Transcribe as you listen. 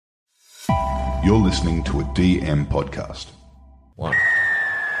You're listening to a DM podcast. One.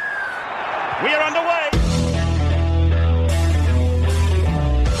 We are underway.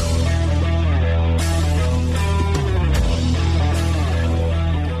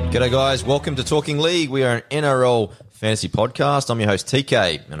 G'day guys, welcome to Talking League. We are an NRL fantasy podcast. I'm your host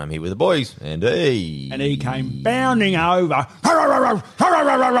TK, and I'm here with the boys, Andy. And he came bounding over. Oh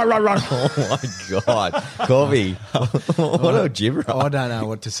my God, Corby, what a gibber! I don't know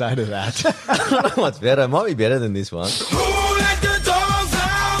what to say to that. I don't know what's better. It might be better than this one. Who let the dogs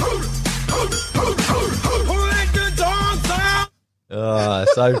out? Who let the dogs out?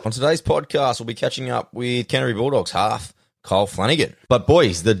 So on today's podcast, we'll be catching up with Canterbury Bulldogs half Kyle Flanagan. But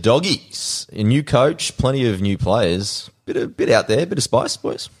boys, the Doggies, a new coach, plenty of new players, bit out there, bit of spice,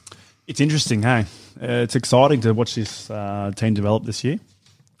 boys. It's interesting, hey? It's exciting to watch this team develop this year.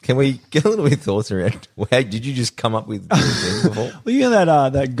 Can we get a little bit of thoughts around? Hey, did you just come up with things before? Well, you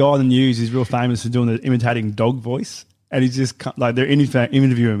know that guy in the news is real famous for doing the imitating dog voice, and he's just like they're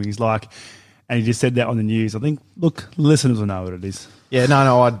interviewing him. He's like, and he just said that on the news. I think, look, listeners will know what it is. Yeah,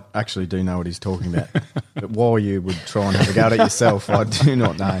 no, I actually do know what he's talking about. But while you would try and have a go at it yourself, I do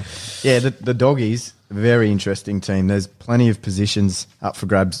not know. Yeah, the Doggies, a very interesting team. There's plenty of positions up for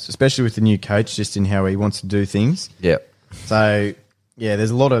grabs, especially with the new coach, just in how he wants to do things. Yeah. So, yeah,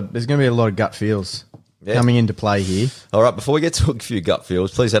 there's going to be a lot of gut feels coming into play here. All right, before we get to a few gut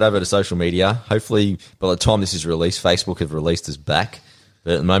feels, please head over to social media. Hopefully, by the time this is released, Facebook have released us back.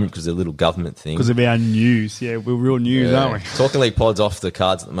 But at the moment, because they're a little government thing. Because of our news. Yeah, we're real news, aren't we? Talking League Pod's off the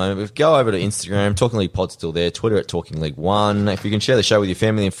cards at the moment. But go over to Instagram. Talking League Pod's still there. Twitter at Talking League 1. If you can share the show with your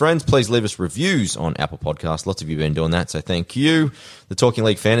family and friends, please leave us reviews on Apple Podcasts. Lots of you have been doing that, so thank you. The Talking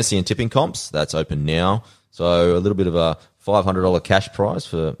League Fantasy and Tipping Comps, that's open now. So a little bit of a $500 cash prize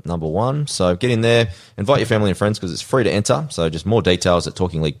for number one. So get in there. Invite your family and friends because it's free to enter. So just more details at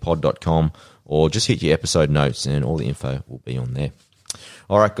talkingleaguepod.com or just hit your episode notes and all the info will be on there.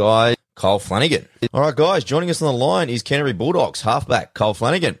 All right, guys, Kyle Flanagan. All right, guys, joining us on the line is Canterbury Bulldogs halfback Kyle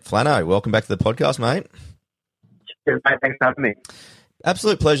Flanagan. Flano, welcome back to the podcast, mate. Cheers, mate. Thanks for having me.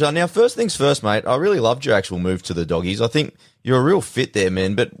 Absolute pleasure. Now, first things first, mate, I really loved your actual move to the Doggies. I think you're a real fit there,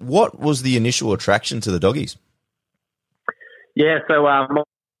 man. But what was the initial attraction to the Doggies? Yeah, so at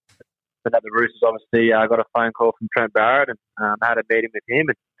the Roosters, obviously, I got a phone call from Trent Barrett and had a meeting with him.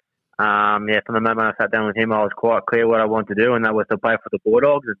 And from the moment I sat down with him, I was quite clear what I wanted to do, and that was to play for the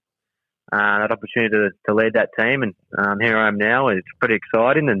Bulldogs and that opportunity to lead that team. And here I am now, and it's pretty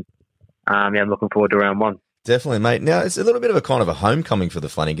exciting. And I'm looking forward to round one. Definitely, mate. Now, it's a little bit of a kind of a homecoming for the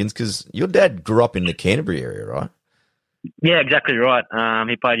Flanagans because your dad grew up in the Canterbury area, right? Yeah, exactly right.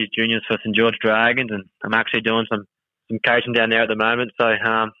 He played his juniors for St George Dragons, and I'm actually doing some coaching down there at the moment. So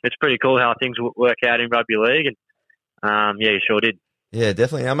it's pretty cool how things work out in rugby league. And he sure did. Yeah,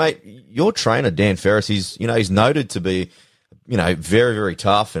 definitely. Now, mate, your trainer, Dan Ferris, he's noted to be, very, very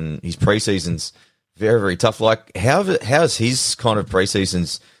tough, and his preseason's very, very tough. Like, how's his kind of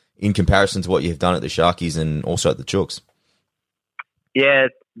preseasons in comparison to what you've done at the Sharkies and also at the Chooks? Yeah,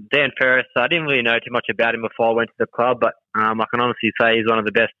 Dan Ferris, I didn't really know too much about him before I went to the club, but I can honestly say he's one of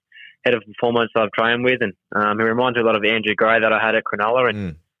the best head of performance I've trained with, and he reminds me a lot of Andrew Gray that I had at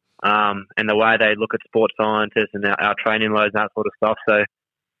Cronulla, and the way they look at sports scientists and our training loads and that sort of stuff. So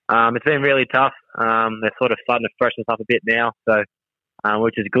it's been really tough. They're sort of starting to freshen us up a bit now, so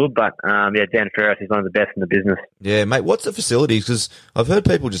which is good. But Dan Ferris is one of the best in the business. Yeah, mate. What's the facilities? Because I've heard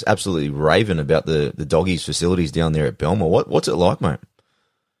people just absolutely raving about the Doggies facilities down there at Belmore. What's it like, mate?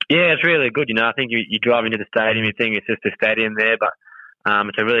 Yeah, it's really good. I think you drive into the stadium, you think it's just a stadium there, but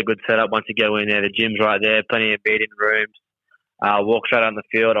it's a really good setup once you go in there. The gym's right there, plenty of meeting rooms, walk straight on the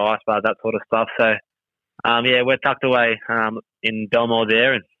field, ice bars, that sort of stuff. So, we're tucked away in Belmore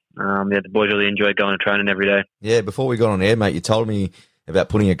there, and the boys really enjoy going and training every day. Yeah, before we got on air, mate, you told me about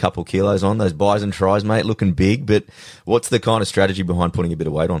putting a couple of kilos on, those buys and tries, mate, looking big, but what's the kind of strategy behind putting a bit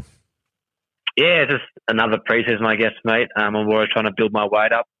of weight on? Yeah, just another pre-season, I guess, mate. I'm always trying to build my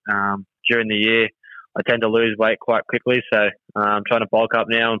weight up. During the year, I tend to lose weight quite quickly, so I'm trying to bulk up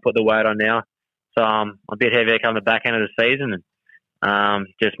now and put the weight on now. So I'm a bit heavier coming the back end of the season, and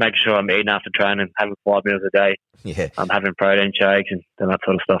just making sure I'm eating after training, having 5 meals a day. Yeah. I'm having protein shakes and that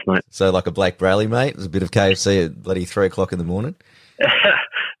sort of stuff, mate. So like a Blake Brayley, mate? There's a bit of KFC at bloody 3 o'clock in the morning?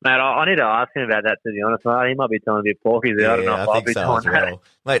 Mate, I need to ask him about that, to be honest, mate. He might be telling me porkies there. I don't know if I'll be doing that.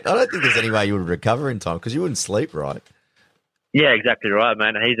 Mate, I don't think there's any way you would recover in time because you wouldn't sleep, right? Yeah, exactly right,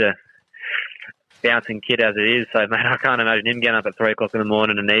 mate. He's a bouncing kid as it is, so, mate, I can't imagine him getting up at 3 o'clock in the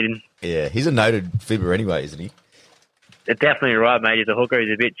morning and eating. Yeah, he's a noted fibber anyway, isn't he? it's definitely right, mate. He's a hooker.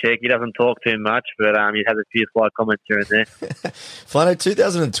 He's a bit cheeky. He doesn't talk too much, but he has a few slight comments here and there. Flano,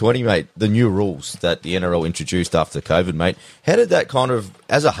 2020, mate, the new rules that the NRL introduced after COVID, mate. How did that kind of,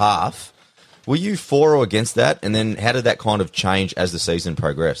 as a half, were you for or against that? And then how did that kind of change as the season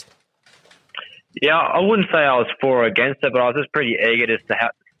progressed? Yeah, I wouldn't say I was for or against it, but I was just pretty eager just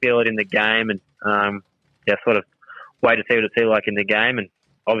to feel it in the game and sort of wait to see what it feels like in the game. And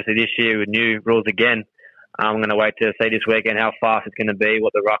obviously this year with new rules again, I'm going to wait to see this weekend how fast it's going to be,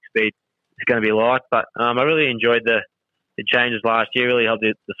 what the ruck speed is going to be like. But I really enjoyed the changes last year. Really helped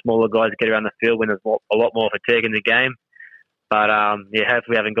the smaller guys get around the field when there's a lot more fatigue in the game. But hopefully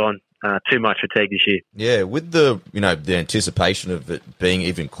we haven't gone too much fatigue this year. Yeah, with the anticipation of it being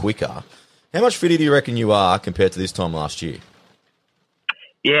even quicker, how much fitter do you reckon you are compared to this time last year?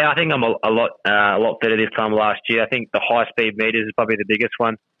 Yeah, I think I'm a lot fitter this time last year. I think the high speed meters is probably the biggest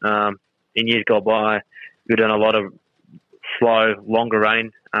one. In years gone by, we've done a lot of slow, longer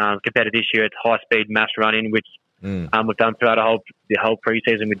running. Compared to this year, it's high speed mass running, which we've done throughout the whole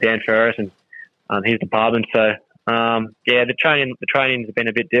preseason with Dan Ferris and his department. So the training's been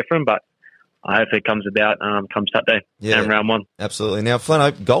a bit different, but hopefully it comes about come Saturday and round one. Absolutely. Now,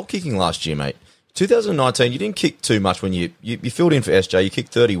 Flano, goal kicking last year, mate. 2019, you didn't kick too much when you filled in for SJ. You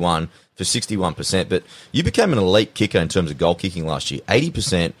kicked 31 for 61%, but you became an elite kicker in terms of goal kicking last year,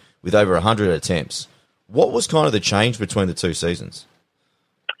 80% with over 100 attempts. What was kind of the change between the two seasons?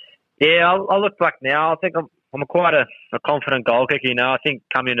 Yeah, I'll look back now. I think I'm quite a confident goal kicker. I think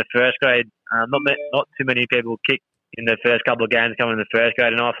coming into first grade, not too many people kick in the first couple of games coming into first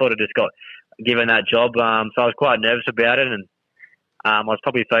grade, and I sort of just got given that job. So I was quite nervous about it, and I was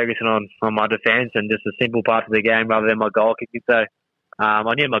probably focusing on my defence and just the simple parts of the game rather than my goal kicking. So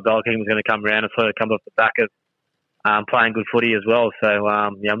I knew my goal kicking was going to come around and sort of come off the back of playing good footy as well. So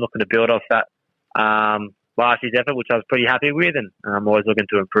I'm looking to build off that last year's effort, which I was pretty happy with, and I'm always looking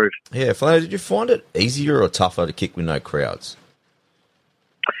to improve. Yeah, Flano, did you find it easier or tougher to kick with no crowds?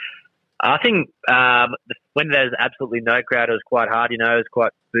 I think when there's absolutely no crowd, it was quite hard. It was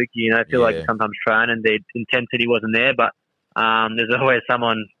quite spooky. I feel like sometimes training, the intensity wasn't there, but there's always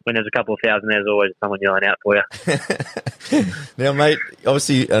someone, when there's a couple of thousand, there's always someone yelling out for you. Now, mate,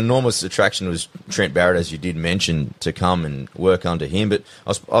 obviously an enormous attraction was Trent Barrett, as you did mention, to come and work under him. But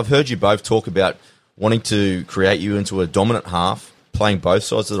I've heard you both talk about wanting to create you into a dominant half, playing both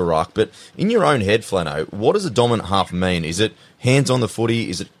sides of the ruck. But in your own head, Flano, what does a dominant half mean? Is it hands on the footy?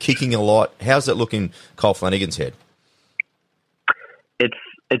 Is it kicking a lot? How's that look in Kyle Flanagan's head?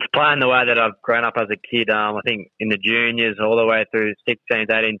 It's playing the way that I've grown up as a kid. I think in the juniors all the way through 16s,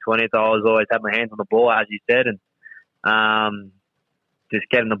 18s, 20s, I always had my hands on the ball, as you said, and just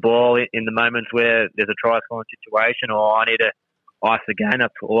getting the ball in the moments where there's a try-scoring situation or I need to ice the game.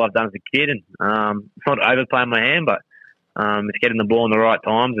 That's all I've done as a kid. And it's not overplaying my hand, but it's getting the ball in the right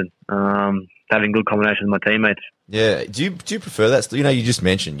times and having good combinations with my teammates. Yeah. Do you prefer that? You just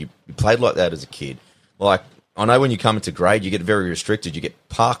mentioned you played like that as a kid. Like, I know when you come into grade, you get very restricted. You get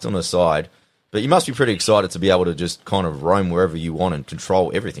parked on the side, but you must be pretty excited to be able to just kind of roam wherever you want and control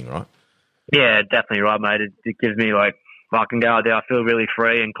everything, right? Yeah, definitely right, mate. It gives me I can go out there. I feel really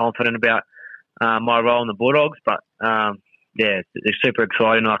free and confident about my role in the Bulldogs. But it's super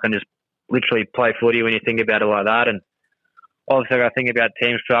exciting. I can just literally play footy when you think about it like that. And obviously, I think about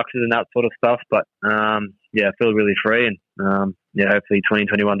team structures and that sort of stuff. But I feel really free and. Hopefully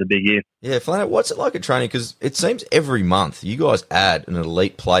 2021's a big year. Yeah, Flano, what's it like at training? Because it seems every month you guys add an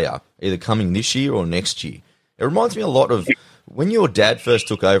elite player, either coming this year or next year. It reminds me a lot of when your dad first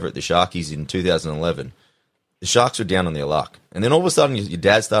took over at the Sharkies in 2011. The Sharks were down on their luck. And then all of a sudden your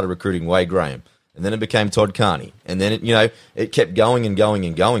dad started recruiting Wade Graham. And then it became Todd Carney. And then, it kept going and going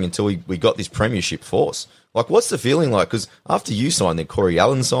and going until we got this premiership force. Like, what's the feeling like? Because after you signed, then Corey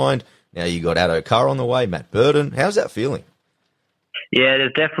Allen signed. Now you got Addo Carr on the way, Matt Burton. How's that feeling? Yeah,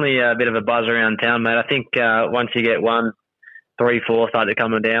 there's definitely a bit of a buzz around town, mate. I think once you get 1, 3, 4 started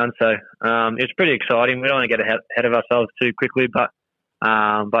coming down, so it's pretty exciting. We don't want to get ahead of ourselves too quickly, but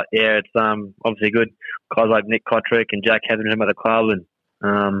it's obviously good. Guys like Nick Kotrick and Jack Hetherington at the club, and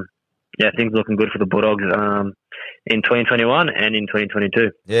things are looking good for the Bulldogs in 2021 and in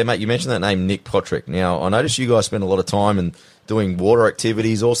 2022. Yeah, mate, you mentioned that name, Nick Kotrick. Now, I noticed you guys spend a lot of time and doing water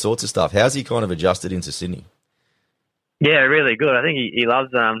activities, all sorts of stuff. How's he kind of adjusted into Sydney? Yeah, really good. I think he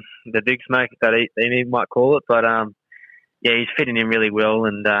loves the big smoke that he might call it, but he's fitting in really well,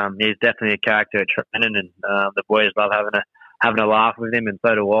 and he's definitely a character at training, and the boys love having a laugh with him, and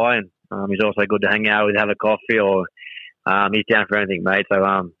so do I. And he's also good to hang out with, have a coffee, or he's down for anything, mate.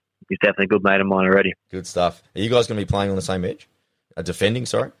 So he's definitely a good mate of mine already. Good stuff. Are you guys going to be playing on the same edge? Defending,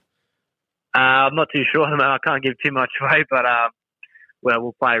 sorry. I'm not too sure. I can't give too much away, but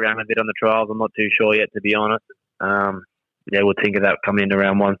we'll play around a bit on the trials. I'm not too sure yet, to be honest. We'll think of that coming into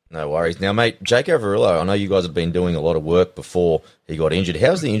round one. No worries. Now, mate, Jake Averillo, I know you guys have been doing a lot of work before he got injured.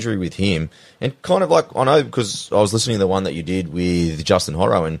 How's the injury with him? And kind of like, I know because I was listening to the one that you did with Justin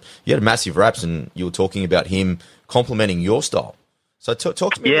Horro, and you had massive raps, and you were talking about him complementing your style. So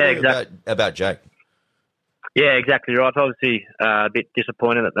talk to me about Jake. Yeah, exactly right. Obviously, a bit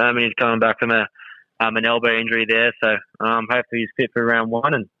disappointed at the moment. He's coming back from an elbow injury there, so hopefully he's fit for round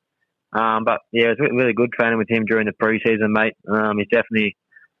one. And but yeah, it was really good training with him during the preseason, mate. He definitely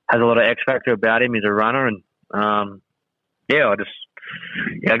has a lot of X factor about him. He's a runner, and I got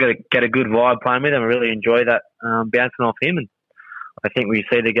to get a good vibe playing with him. I really enjoy that bouncing off him, and I think we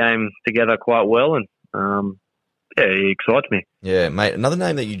see the game together quite well. And he excites me. Yeah, mate. Another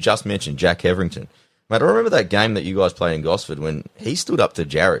name that you just mentioned, Jack Heverington. Mate, I remember that game that you guys played in Gosford when he stood up to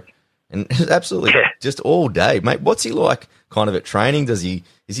Jared, and it was absolutely just all day, mate. What's he like, kind of at training? Is he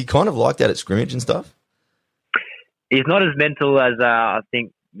kind of like that at scrimmage and stuff? He's not as mental as I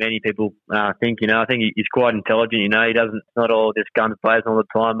think many people think. You know, I think he's quite intelligent. You know, he doesn't. It's not all just guns blazing all the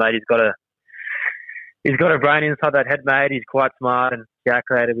time, mate. He's got a brain inside that head, mate. He's quite smart and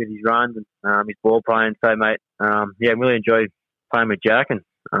calculated with his runs and his ball playing. So, mate, I really enjoy playing with Jack, and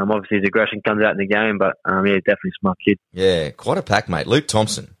obviously his aggression comes out in the game, but he's definitely a smart kid. Yeah, quite a pack, mate. Luke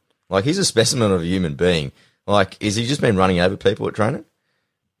Thompson, like, he's a specimen of a human being. Like, is he just been running over people at training?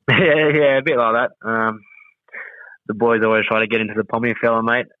 Yeah, a bit like that. The boys always try to get into the pommy fella,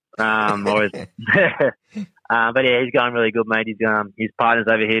 mate. But yeah, he's going really good, mate. His partner's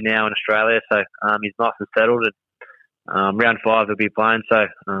over here now in Australia, so he's nice and settled. And round 5 he'll be playing, so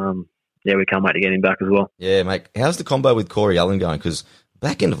we can't wait to get him back as well. Yeah, mate. How's the combo with Corey Allen going? Because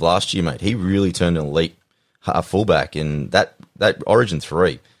back end of last year, mate, he really turned an elite fullback, and that Origin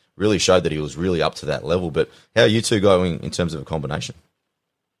 3 really showed that he was really up to that level. But how are you two going in terms of a combination?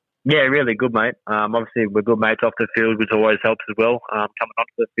 Yeah, really good, mate. Obviously, we're good mates off the field, which always helps as well, coming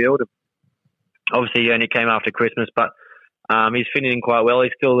onto the field. Obviously, he only came after Christmas, but he's fitting in quite well.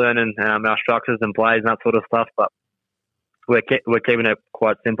 He's still learning our structures and plays and that sort of stuff, but we're keeping it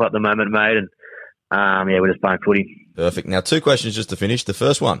quite simple at the moment, mate, and we're just playing footy. Perfect. Now, 2 questions just to finish. The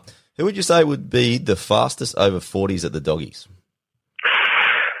first one, who would you say would be the fastest over 40s at the Doggies?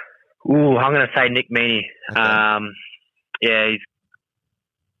 Ooh, I'm going to say Nick Meaney. Okay. He's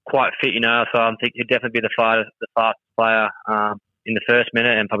quite fit, you know, so I think he'd definitely be the fastest player in the first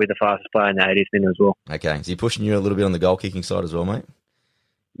minute, and probably the fastest player in the 80th minute as well. Okay. Is he pushing you a little bit on the goal kicking side as well, mate?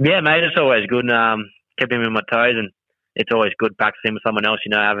 Yeah, mate, it's always good. Kept him in my toes, and it's always good practicing with someone else, you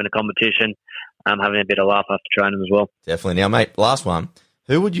know, having a competition, having a bit of laugh after training as well. Definitely. Now, mate, last one.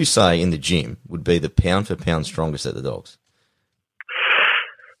 Who would you say in the gym would be the pound-for-pound strongest at the Dogs?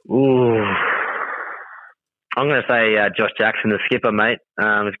 Ooh. I'm going to say Josh Jackson, the skipper, mate.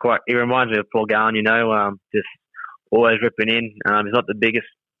 He reminds me of Paul Gallen, you know, just always ripping in. He's not the biggest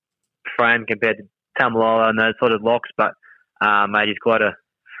frame compared to Tamalolo and those sort of locks, but, mate, he's quite a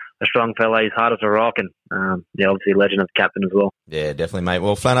strong fella. He's hard as a rock, and, obviously a legend of captain as well. Yeah, definitely, mate.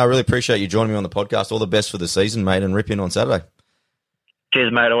 Well, Flan, I really appreciate you joining me on the podcast. All the best for the season, mate, and rip in on Saturday.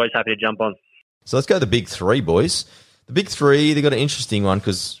 Cheers, mate. Always happy to jump on. So let's go to the big 3, boys. The big 3, they've got an interesting one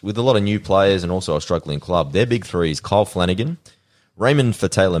because with a lot of new players and also a struggling club, their big 3 is Kyle Flanagan, Raymond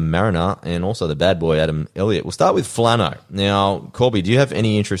Fatala-Mariner, and also the bad boy Adam Elliott. We'll start with Flano. Now, Corby, do you have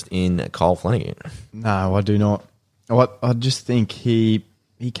any interest in Kyle Flanagan? No, I do not. I just think he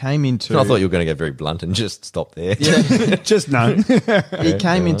came into... I thought you were going to get very blunt and just stop there. Yeah. Just no. He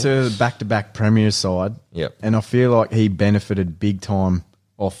came into back-to-back Premier side, Yep. and I feel like he benefited big time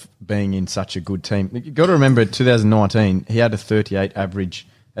off being in such a good team. You've got to remember, 2019, he had a 38 average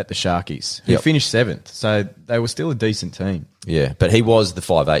at the Sharkies. He finished 7th, so they were still a decent team. Yeah, but he was the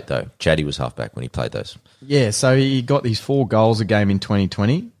 5'8", though. Chatty was halfback when he played those. Yeah, so he got these 4 goals a game in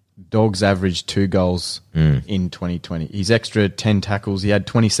 2020. Dogs averaged 2 goals in 2020. His extra 10 tackles, he had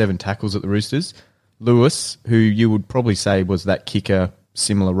 27 tackles at the Roosters. Lewis, who you would probably say was that kicker,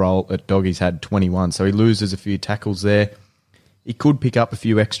 similar role at Doggies, had 21. So he loses a few tackles there. He could pick up a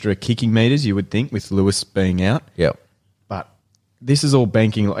few extra kicking metres, you would think, with Lewis being out. Yep. But this is all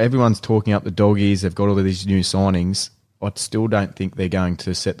banking. Everyone's talking up the Doggies. They've got all of these new signings. I still don't think they're going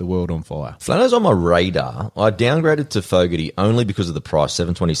to set the world on fire. Flano's on my radar. I downgraded to Fogarty only because of the price,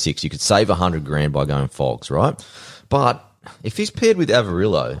 $726. You could save $100,000 by going Fogs, right? But if he's paired with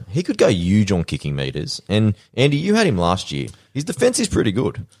Averillo, he could go huge on kicking metres. And Andy, you had him last year. His defence is pretty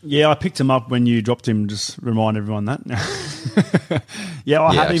good. Yeah, I picked him up when you dropped him. Just remind everyone that.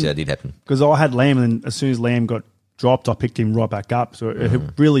 I had him. That did happen. Because I had Lamb, and as soon as Lamb got dropped, I picked him right back up. So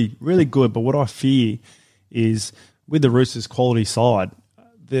really, really good. But what I fear is with the Roosters' quality side,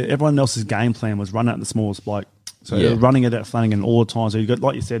 everyone else's game plan was run out the smallest bloke. So they're running it at Flanagan all the time. So you got,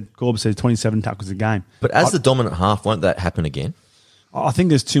 like you said, Gorb said 27 tackles a game. But as the dominant half, won't that happen again? I think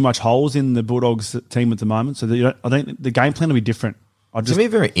there's too much holes in the Bulldogs team at the moment. So I think the game plan will be different. To me, a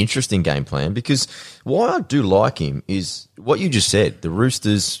very interesting game plan, because why I do like him is what you just said. The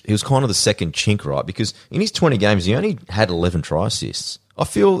Roosters, he was kind of the second chink, right? Because in his 20 games, he only had 11 try assists. I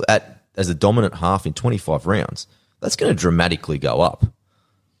feel as a dominant half in 25 rounds, that's going to dramatically go up.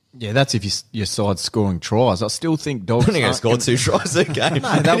 Yeah, that's if your side's scoring tries. I still think Dogs They're going to score 2 tries a game.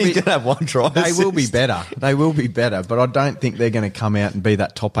 No, they'll he's going to have 1 try. They will be better. They will be better, but I don't think they're going to come out and be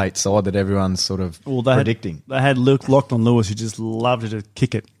that top 8 side that everyone's sort of predicting. They had Lachlan Lewis, who just loved to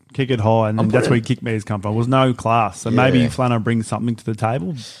kick it high, and that's where kick meters come from. It was no class. So maybe Flano brings something to the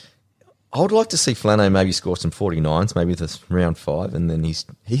table. I would like to see Flano maybe score some 49s, maybe this round 5, and then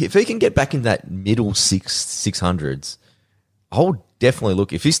if he can get back in that middle 600s, I'll definitely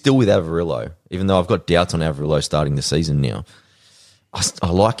look. If he's still with Averillo, even though I've got doubts on Averillo starting the season now, I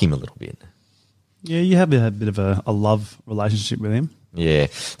like him a little bit. Yeah, you have a bit of a love relationship with him. Yeah.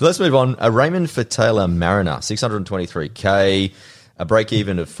 So let's move on. Raymond for Taylor Mariner, 623K, a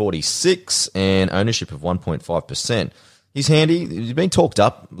break-even of 46 and ownership of 1.5%. He's handy. He's been talked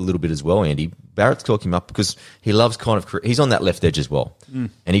up a little bit as well, Andy. Barrett's talking him up because he loves he's on that left edge as well.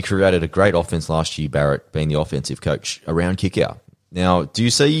 And he created a great offense last year, Barrett, being the offensive coach, around kick-out. Now, do you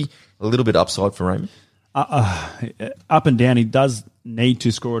see a little bit upside for Raymond? Up and down, he does need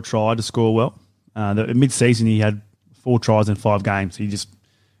to score a try to score well. Mid-season, he had 4 tries in 5 games. He just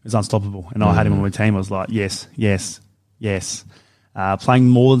was unstoppable. And I had him on my team. I was like, yes. Playing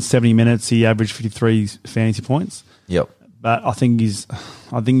more than 70 minutes, he averaged 53 fantasy points. Yep. But I think he's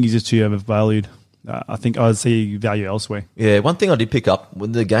just too overvalued. I think I see value elsewhere. Yeah, one thing I did pick up,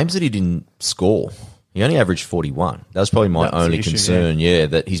 when the games that he didn't score, he only averaged 41. That was probably my only concern,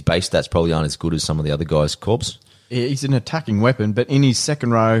 that his base stats probably aren't as good as some of the other guys' Corbs. Yeah, he's an attacking weapon, but in his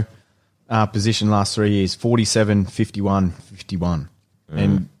second row position last 3 years, 47, 51, 51.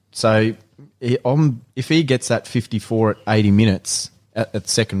 And so if he gets that 54 at 80 minutes at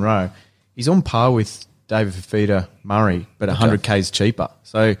second row, he's on par with David Fifita Murray, but 100K's cheaper.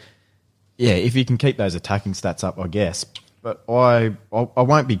 So, yeah, if he can keep those attacking stats up, I guess. But I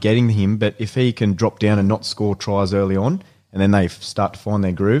won't be getting him, but if he can drop down and not score tries early on, and then they start to find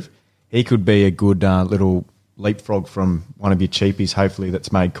their groove, he could be a good little leapfrog from one of your cheapies, hopefully,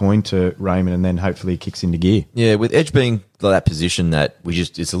 that's made coin to Raymond, and then hopefully he kicks into gear. Yeah, with Edge being that position that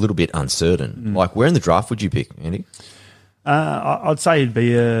it's a little bit uncertain. Like, where in the draft would you pick, Andy? I'd say it'd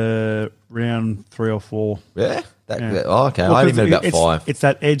be round 3 or 4. Yeah? Yeah. Oh, okay. I had him at about 5. It's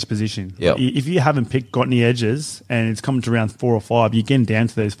that edge position. Yep. If you haven't got any edges and it's coming to round 4 or 5, you're getting down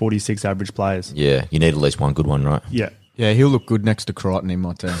to those 46 average players. Yeah, you need at least one good one, right? Yeah. Yeah, he'll look good next to Crichton in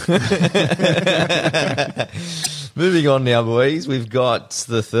my team. Moving on now, boys. We've got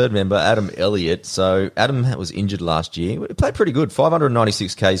the third member, Adam Elliott. So Adam was injured last year. He played pretty good.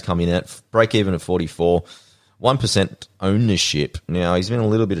 596Ks coming at, break even at 44, 1% ownership. Now, he's been in a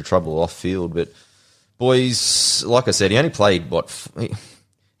little bit of trouble off field, but boys, like I said, he only played,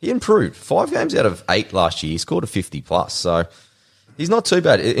 he improved. 5 games out of 8 last year. He scored a 50+. So he's not too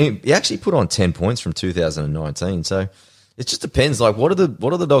bad. He actually put on 10 points from 2019. So it just depends. Like, what are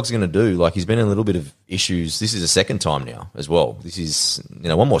the Dogs going to do? Like, he's been in a little bit of issues. This is the second time now as well. This is,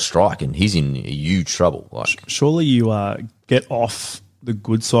 one more strike and he's in huge trouble. Like, surely you get off the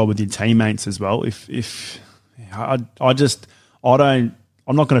good side with your teammates as well.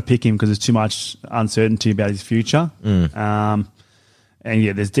 I'm not going to pick him because there's too much uncertainty about his future. And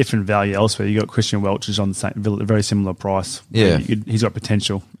yeah, there's different value elsewhere. You got Christian Welch is on the same, very similar price. Yeah, he's got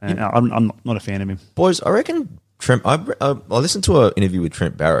potential, and I'm not a fan of him. Boys, I reckon Trent. I listened to an interview with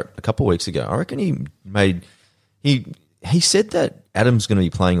Trent Barrett a couple of weeks ago. I reckon he said that Adam's going to be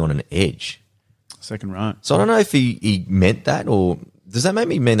playing on an edge, second row. So I don't know if he meant that, or does that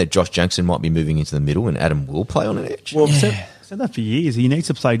maybe mean that Josh Jackson might be moving into the middle and Adam will play on an edge? Well, said that for years. He needs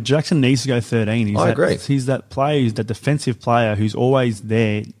to play. Jackson needs to go 13. I agree. He's that player, he's that defensive player who's always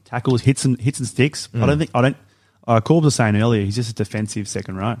there, tackles, hits and sticks. Corbs was saying earlier, he's just a defensive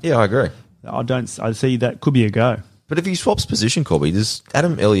second row. Yeah, I agree. I see that could be a go. But if he swaps position, Corby, does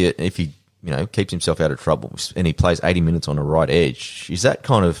Adam Elliott, if he keeps himself out of trouble and he plays 80 minutes on a right edge, is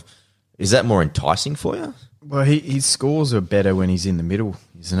that more enticing for you? Well, his scores are better when he's in the middle,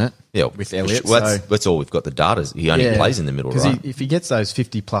 isn't it? Yeah, with Elliott. Well, that's all we've got. The data. He only plays in the middle, right? Because if he gets those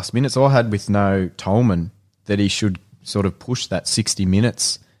 50+ minutes, I had with no Tolman that he should sort of push that 60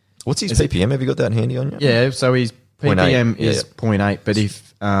 minutes. What's his PPM? Have you got that handy on you? Yeah, so he's PPM 0.8, is yeah. 0.8, but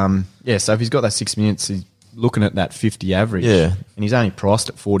if so if he's got that 6 minutes, he's looking at that 50 average, Yeah. and he's only priced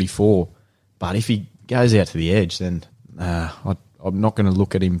at 44. But if he goes out to the edge, then I'm not going to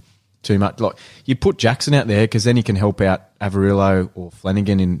look at him too much. Like you put Jackson out there because then he can help out Avarillo or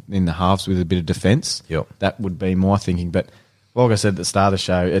Flanagan in the halves with a bit of defence. Yep. That would be my thinking. But like I said at the start of the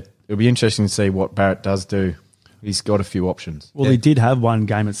show, it'll be interesting to see what Barrett does do. He's got a few options. Well, he did have one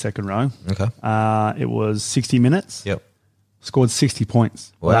game at second row. Okay. It was 60 minutes. Yep. Scored 60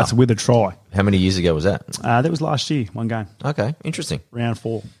 points. Wow. That's with a try. How many years ago was that? That was last year, one game, Okay, interesting. round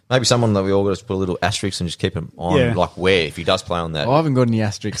 4. Maybe someone that we all got to put a little asterisk and just keep him on, Yeah. like where if he does play on that. I haven't got any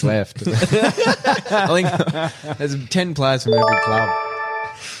asterisks left. I think there's 10 players from every club.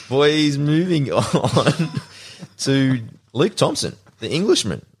 Boys, moving on to Luke Thompson, the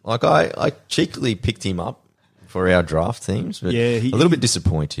Englishman. Like I cheekily picked him up for our draft teams, but Yeah, a little bit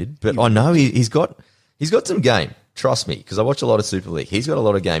disappointed. But I know he's got some game. Trust me, because I watch a lot of Super League. He's got a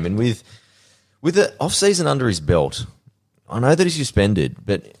lot of game, and with the off season under his belt, I know that he's suspended.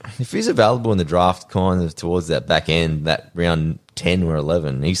 But if he's available in the draft, kind of towards that back end, that round 10 or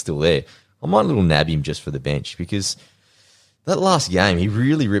 11, he's still there. I might a little nab him just for the bench because that last game, he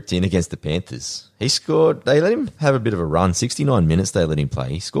really ripped in against the Panthers. He scored, they let him have a bit of a run. 69 minutes they let him play.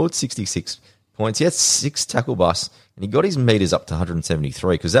 He scored 66 points. He had 6 tackle busts, and he got his meters up to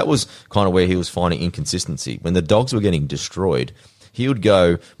 173 because that was kind of where he was finding inconsistency. When the Dogs were getting destroyed, he would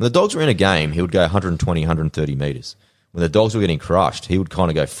go, when the Dogs were in a game, he would go 120, 130 meters. When the Dogs were getting crushed, he would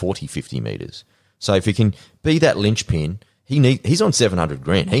kind of go 40, 50 meters. So if he can be that linchpin, he's on 700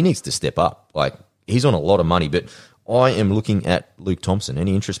 grand. He needs to step up. Like, he's on a lot of money, but I am looking at Luke Thompson.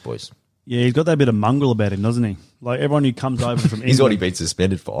 Any interest, boys? Yeah, he's got that bit of mongrel about him, doesn't he? Like everyone who comes over from England. He's already been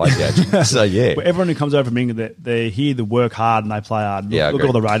suspended for eye gouging. So, yeah. But everyone who comes over from England, they here to work hard and they play hard. Look, Yeah, I look at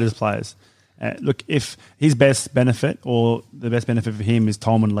all agree. the Raiders players. Look, if his best benefit or the best benefit for him is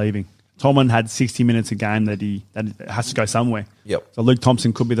Tolman leaving. Tolman had 60 minutes a game that has to go somewhere. Yep. So Luke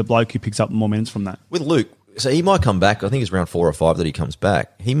Thompson could be the bloke who picks up more minutes from that. With Luke, so he might come back. I think it's round 4 or 5 that he comes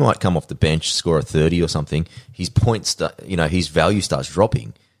back. He might come off the bench, score a 30 or something. His points, his value starts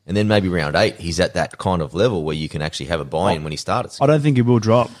dropping. And then maybe round 8, he's at that kind of level where you can actually have a buy-in when he starts. I don't think he will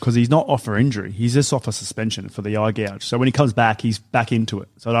drop because he's not off for injury. He's just off a suspension for the eye gouge. So when he comes back, he's back into it.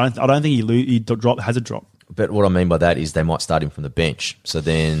 So I don't think he has a drop. But what I mean by that is they might start him from the bench. So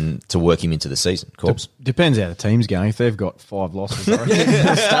then to work him into the season. Corbs. Depends how the team's going. If they've got 5 losses, I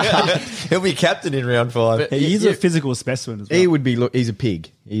reckon He'll be captain in round 5. He's a physical specimen as well. he would be. Look, he's a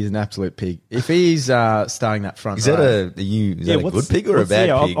pig. He's an absolute pig. If he's starting that front, Is that row, a good pig or a bad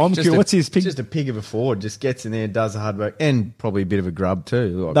pig? I'm curious. What's his pig? Just a pig of a forward. Just gets in there, does the hard work, and probably a bit of a grub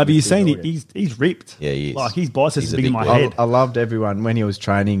too. Like, No, but you've seen he's ripped. Yeah, he is. Like his biceps He's are a big in big my boy. head. I loved everyone when he was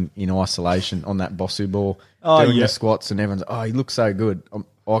training in isolation on that Bossu ball, Oh, doing yeah. the squats, and everyone's, oh, he looks so good.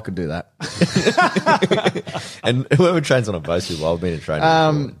 I could do that. And whoever trains on a Bosu, well, I've been a trainer.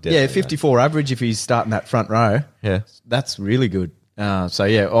 before, Yeah, definitely 54 average if he's starting that front row. Yeah. That's really good. So,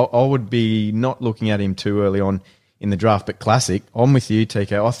 yeah, I would be not looking at him too early on in the draft, but classic. I'm with you,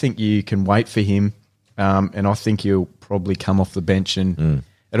 TK. I think you can wait for him, and I think he'll probably come off the bench, and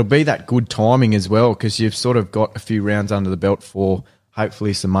it'll be that good timing as well because you've sort of got a few rounds under the belt for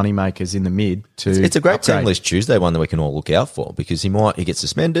hopefully some money makers in the mid to It's a great upgrade. team list Tuesday one that we can all look out for because he gets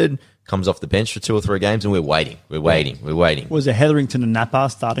suspended, comes off the bench for 2 or 3 games, and we're waiting. Was it Hetherington and Napa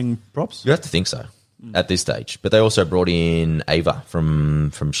starting props? You have to think so at this stage. But they also brought in Ava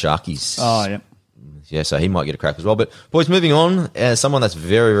from Sharkies. Oh, yeah. Yeah, so he might get a crack as well. But, boys, moving on, someone that's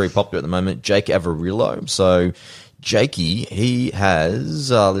very, very popular at the moment, Jake Avarillo. So, Jakey, he has,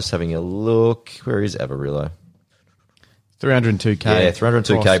 just having a look, where is Avarillo? 302K. Yeah,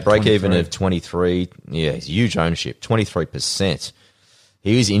 302K, Price break even 23. of 23. Yeah, he's huge ownership, 23%.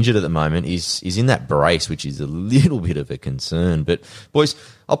 He is injured at the moment. He's in that brace, which is a little bit of a concern. But, boys,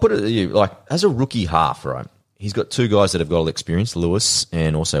 I'll put it to you, like, as a rookie half, right, he's got 2 guys that have got a little experience, Lewis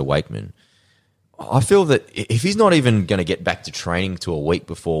and also Wakeman. I feel that if he's not even going to get back to training to a week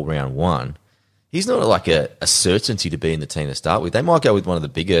before round 1, he's not like a certainty to be in the team to start with. They might go with one of the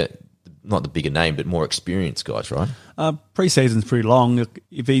bigger, not the bigger name, but more experienced guys, right? Pre-season's pretty long.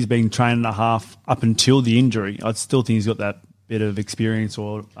 If he's been training a half up until the injury, I'd still think he's got that bit of experience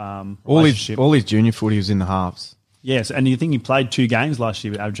or relationship. all his junior footy was in the halves. Yes, and you think he played 2 games last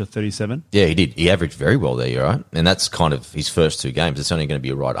year with average of 37? Yeah, he did. He averaged very well there, right? And that's kind of his first 2 games. It's only going to be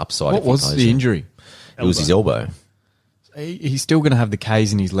a right upside. What if he was plays the it. injury? It was his elbow. He's still going to have the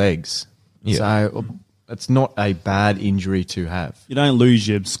K's in his legs. Yeah. So it's not a bad injury to have. You don't lose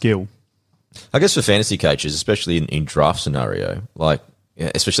your skill. I guess for fantasy coaches, especially in draft scenario, like Yeah,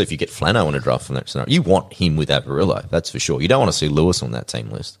 especially if you get Flano in a draft from that scenario. You want him with Averillo, that's for sure. You don't want to see Lewis on that team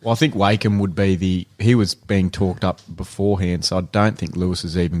list. Well, I think Wakeham would be he was being talked up beforehand, so I don't think Lewis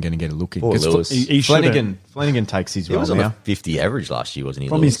is even going to get a look in. Poor 'Cause Lewis. He Flanagan takes his He role was on now. a 50 average last year, wasn't he?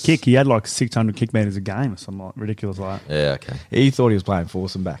 From Lewis? his kick, he had like 600 kick meters a game or something like ridiculous like that. Yeah, okay. He thought he was playing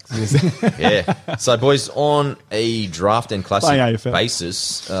foursome backs. Yeah. So, boys, on a draft and classic Playing AFL.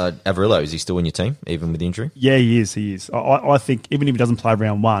 basis, Averillo, is he still in your team, even with injury? Yeah, he is. I think even if he doesn't play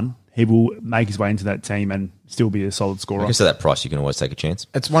round one, he will make his way into that team and still be a solid scorer. I guess at that price, you can always take a chance.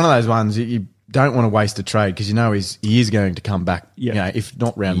 It's one of those ones you don't want to waste a trade because you know he is going to come back. Yeah. You know, if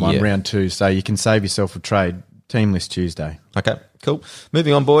not round one, Yeah. round two. So you can save yourself a trade. Team list Tuesday. Okay, cool.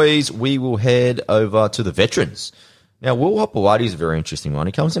 Moving on, boys, we will head over to the veterans. Now, Will Hopewadi is a very interesting one.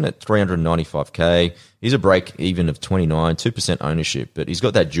 He comes in at 395k. He's a break even of 29, 2% ownership, but he's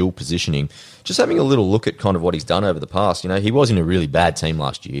got that dual positioning. Just having a little look at kind of what he's done over the past. You know, he was in a really bad team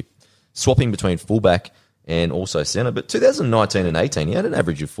last year, swapping between fullback and also centre. But 2019 and 18, he had an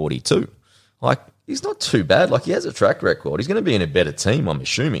average of 42. Like, he's not too bad. Like, he has a track record. He's going to be in a better team, I'm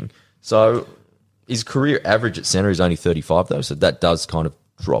assuming. So his career average at centre is only 35, though, so that does kind of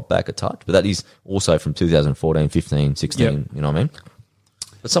drop back a touch. But that is also from 2014, 15, 16, Yep. you know what I mean?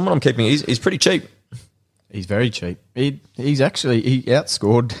 But someone I'm keeping, he's pretty cheap. He's very cheap. He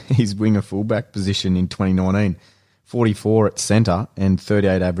outscored his winger fullback position in 2019, 44 at centre and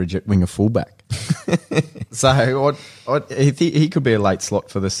 38 average at winger fullback. So he could be a late slot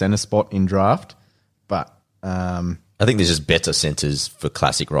for the centre spot in draft, but I think there's just better centres for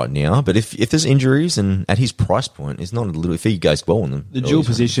classic right now. But if there's injuries and at his price point, it's not a little. If he goes well on them, The dual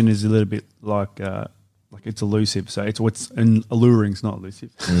position is a little bit like it's elusive. So it's what's alluring. It's not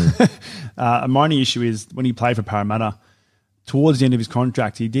elusive. A minor issue is when he played for Parramatta, towards the end of his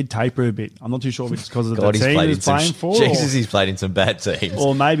contract, he did taper a bit. I'm not too sure if it's because of the team he was playing for, he's played in some bad teams.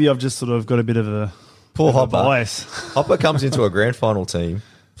 or maybe I've just sort of got a bit of a Poor bit of a Hopper. bias. Hopper comes into a grand final team,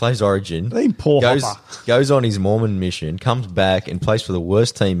 plays Origin. I think poor Hopper. Goes on his Mormon mission, comes back and plays for the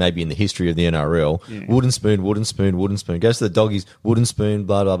worst team maybe in the history of the NRL. Yeah. Wooden spoon. Goes to the Doggies, wooden spoon,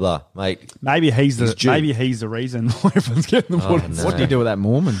 blah, blah, blah. Mate, Maybe he's due. the reason why everyone's getting the wooden. no. what do you do with that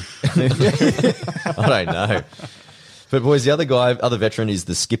Mormon? I don't know. But, boys, the other veteran is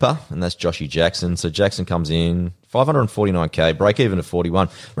the skipper, and that's Joshy Jackson. So Jackson comes in, 549k, break even of 41.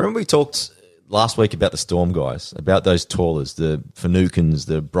 Remember we talked last week about the Storm guys, about those Trawlers, the Fanukins,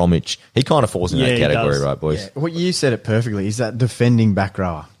 the Bromwich. He kind of falls in Yeah, that he category, does. right, boys? Well, you said it perfectly. He's that defending back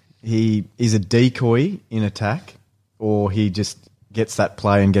rower. He is a decoy in attack, or he just gets that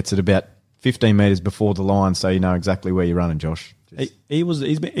play and gets it about 15 metres before the line, so you know exactly where you're running, Josh. He was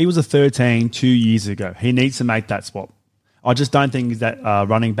a 13 2 years ago. He needs to make that swap. I just don't think he's that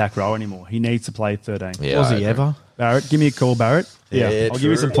running back row anymore. He needs to play 13. Yeah, Was I he agree. ever? Barrett, give me a call, Barrett. Yeah, I'll give you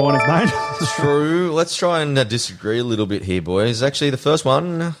true. some pointers, mate. True. Let's try and disagree a little bit here, boys. Actually, the first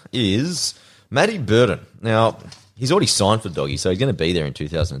one is Matty Burton. Now, he's already signed for Doggy, so he's going to be there in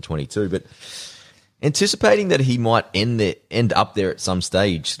 2022. But anticipating that he might end up there at some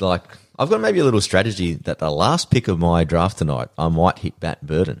stage, like I've got maybe a little strategy that the last pick of my draft tonight, I might hit Matt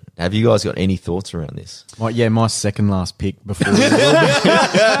Burton. Have you guys got any thoughts around this? My second last pick before.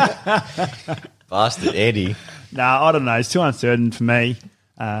 Bastard Eddie. Nah, I don't know. It's too uncertain for me.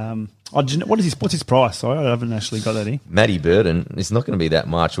 What's his price? Sorry, I haven't actually got that here. Matty Burton, it's not going to be that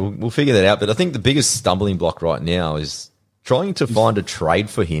much. We'll figure that out. But I think the biggest stumbling block right now is trying to find a trade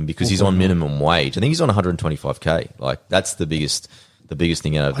for him because he's on minimum wage. I think he's on 125k. Like that's the biggest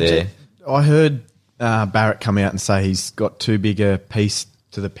thing out of there. I heard Barrett come out and say he's got too big a piece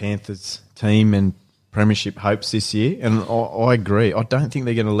to the Panthers team and premiership hopes this year, and I agree. I don't think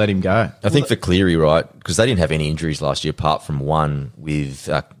they're going to let him go. I think for Cleary, right, because they didn't have any injuries last year apart from one with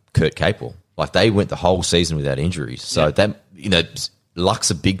Kurt Capel. Like they went the whole season without injuries. So that, luck's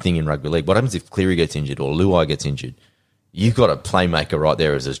a big thing in rugby league. What happens if Cleary gets injured or Luai gets injured? You've got a playmaker right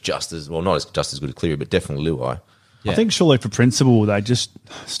there as just as good as Cleary, but definitely Luai. I think surely for principle, they just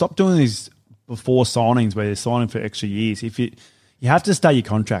stop doing these before signings where they're signing for extra years. If you have to stay your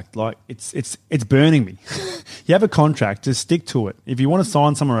contract, like it's burning me. You have a contract, just stick to it. If you want to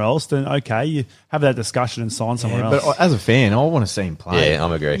sign somewhere else, then okay, you have that discussion and sign somewhere else. But as a fan, I want to see him play. Yeah,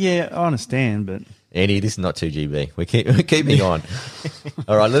 I'm agree. Yeah, I understand, but Andy, this is not 2GB. We're keeping on.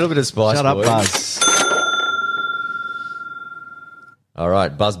 All right, a little bit of spice. Shut up, boys. Buzz. All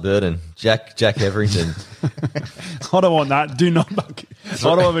right, Buzz Burton, Jack Everington, I don't want that. Do not. I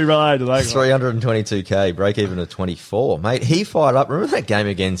don't want to be related to that. guy. 322k, break even of 24. Mate, he fired up. Remember that game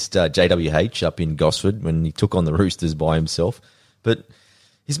against JWH up in Gosford when he took on the Roosters by himself? But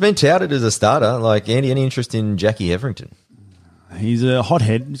he's been touted as a starter. Like, Andy, any interest in Jackie Everington? He's a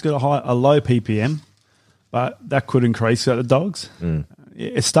hothead. He's got a low PPM, but that could increase at the Dogs.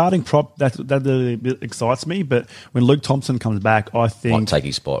 A starting prop, that really excites me. But when Luke Thompson comes back, I think Might take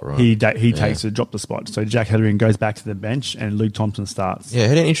his spot, right? he takes a drop the spot. So Jack Hetherington goes back to the bench and Luke Thompson starts. Yeah, he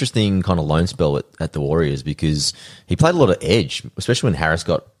had an interesting kind of loan spell at the Warriors because he played a lot of edge, especially when Harris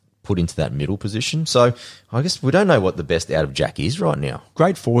got put into that middle position. So I guess we don't know what the best out of Jack is right now.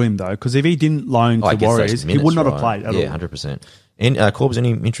 Great for him, though, because if he didn't loan I to guess those Warriors, he minutes, would not right? have played at all. 100%. And Corbs,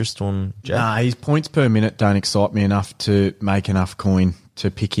 any interest on Jack? Nah, his points per minute don't excite me enough to make enough coin to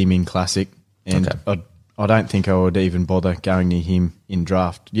pick him in Classic. And Okay. I don't think I would even bother going near him in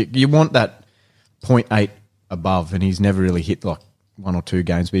draft. You want that 0.8 above, and he's never really hit like 1 or 2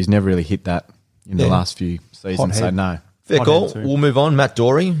 games, but he's never really hit that in the last few seasons. So Hothead. no. Fair Hot call. hand too. We'll move on. Matt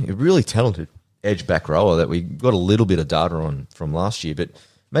Dory, a really talented edge back rower that we got a little bit of data on from last year. But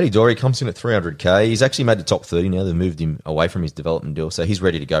Matty Dory comes in at 300K. He's actually made the top 30 now. They've moved him away from his development deal, so he's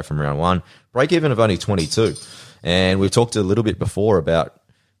ready to go from round 1. Break even of only 22. And we've talked a little bit before about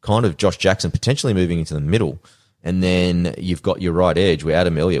kind of Josh Jackson potentially moving into the middle. And then you've got your right edge where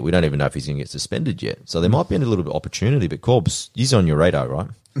Adam Elliott, we don't even know if he's going to get suspended yet. So there might be a little bit of opportunity. But Corbs, he's on your radar, right?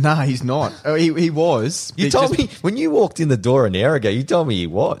 No, he's not. Oh, he was. You He told just- me when you walked in the door an hour ago, you told me he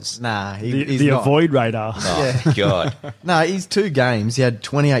was. Nah, The, he's the not. avoid radar. Oh, God. No, he's 2 games. He had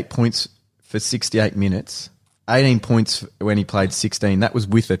 28 points for 68 minutes, 18 points when he played 16. That was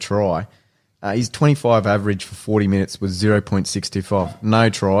with a try. His 25 average for 40 minutes was 0.625. No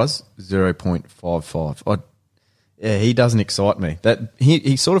tries, 0.55. Yeah, he doesn't excite me. That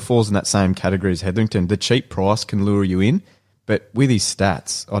he sort of falls in that same category as Hetherington. The cheap price can lure you in, but with his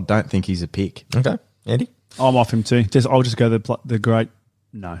stats, I don't think he's a pick. Okay. Andy? I'm off him too. I'll just go the great.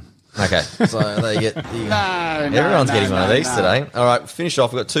 No. Okay. So there you get. Everyone's getting one of these today. All right. Finish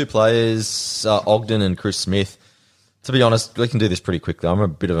off. We've got 2 players, Ogden and Chris Smith. To be honest, we can do this pretty quickly. I'm a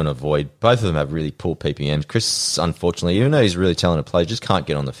bit of an avoid. Both of them have really poor PPMs. Chris, unfortunately, even though he's a really talented player, just can't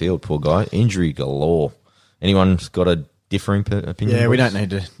get on the field, poor guy. Injury galore. Anyone got a differing opinion? Yeah, we boys? don't need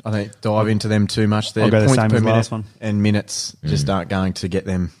to. I think dive into them too much. Their I'll go the points same per as minute last one. and minutes just aren't going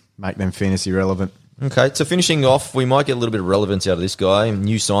to make them fantasy relevant. Okay, so finishing off, we might get a little bit of relevance out of this guy.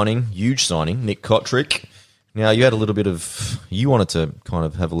 New signing, huge signing, Nick Kotrick. Now, you had a little bit of... You wanted to kind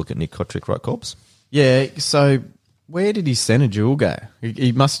of have a look at Nick Kotrick, right, Cobbs? Yeah, so where did his centre duel go?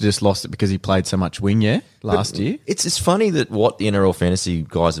 He must have just lost it because he played so much wing, last year. It's funny that what the NRL fantasy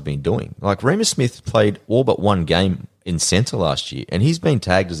guys have been doing. Like, Remus Smith played all but 1 game in centre last year, and he's been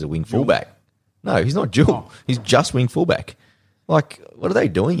tagged as a wing fullback. No, he's not dual. He's just wing fullback. Like, what are they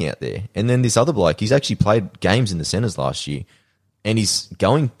doing out there? And then this other bloke, he's actually played games in the centres last year, and he's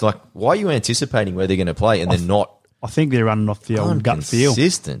going, like, why are you anticipating where they're going to play and they're not I think they're running off the old gut feel.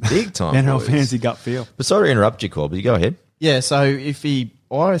 consistent, big time? NRL boys. fantasy gut feel. But sorry to interrupt you, Cobb, but you go ahead. Yeah, so I think,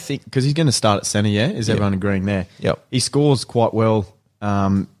 because he's going to start at centre, Is everyone agreeing there? Yep. He scores quite well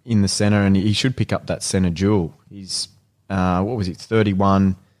in the centre, and he should pick up that centre duel. He's,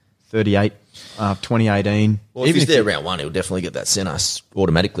 31, 38, 2018. Well, if he's there round 1, he'll definitely get that centre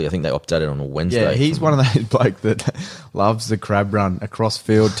automatically. I think they updated on a Wednesday. Yeah, he's one of those bloke that loves the crab run across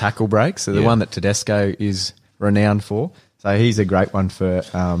field tackle breaks. So the Yeah. one that Tedesco is renowned for. So he's a great one for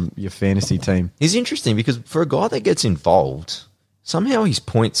your fantasy team. He's interesting because for a guy that gets involved, somehow his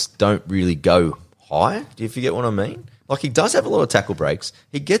points don't really go high. Do you forget what I mean? Like, he does have a lot of tackle breaks.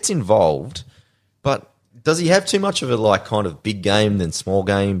 He gets involved, but does he have too much of a, like, kind of big game then small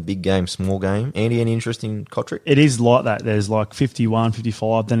game, big game, small game? Andy, any interest in Kotrick? It is like that. There's like 51,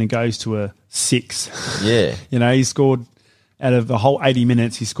 55, then it goes to a 6. Yeah. You know, he scored out of the whole 80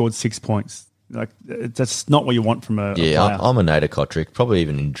 minutes, he scored 6 points. Like, that's not what you want from a Yeah, player. I'm a Nader Kotrick, probably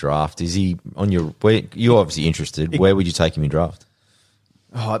even in draft. Is he on your... You're obviously interested. Where would you take him in draft?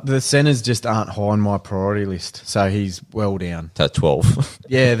 Oh, the centres just aren't high on my priority list, so he's well down. To 12.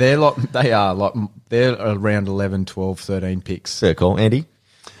 Yeah, they're around 11, 12, 13 picks. Fair call. Andy?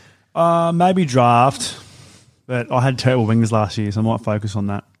 Maybe draft, but I had terrible wingers last year, so I might focus on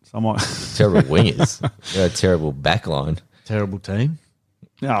that. So I might. Terrible wingers. You had a terrible backline. Terrible team.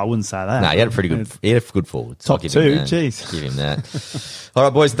 No, I wouldn't say that. No, he had a pretty good. He had a good forward. Top I'll give him 2, that. jeez. Give him that. All right,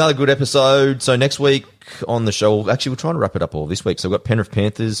 boys, another good episode. So next week on the show, actually, we're trying to wrap it up all this week. So we've got Penrith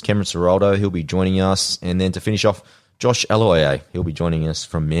Panthers, Cameron Ciraldo, he'll be joining us, and then to finish off, Josh Aloiai, he'll be joining us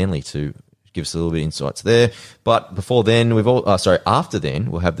from Manly to give us a little bit of insights there. But before then, after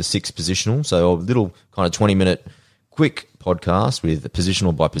then, we'll have the 6 positional. So a little kind of 20-minute quick podcast with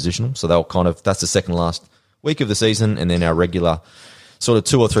positional by positional. So that's the second last week of the season, and then our regular sort of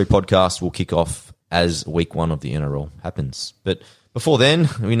 2 or 3 podcasts will kick off as week 1 of the NRL happens. But before then,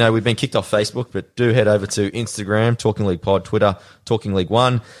 we know we've been kicked off Facebook, but do head over to Instagram, Talking League Pod, Twitter, Talking League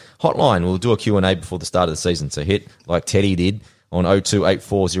 1. Hotline, we'll do a Q&A before the start of the season, so hit like Teddy did on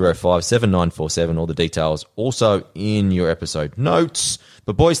 0284057947. All the details also in your episode notes.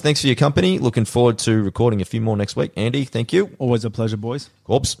 But boys, thanks for your company. Looking forward to recording a few more next week. Andy, thank you. Always a pleasure, boys.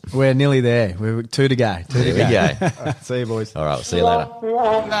 Corpse. We're nearly there. We're 2 to go. There we go. See you, boys. All right, we'll see you later.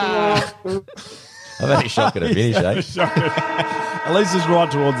 I've had a shock at a finish, eh? At least it's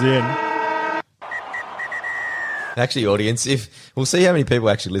right towards the end. Actually, audience, we'll see how many people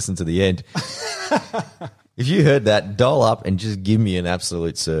actually listen to the end. If you heard that, dial up and just give me an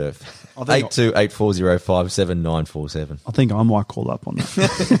absolute surf. 8284057947. I think I might call up on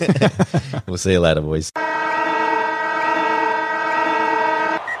that. We'll see you later, boys.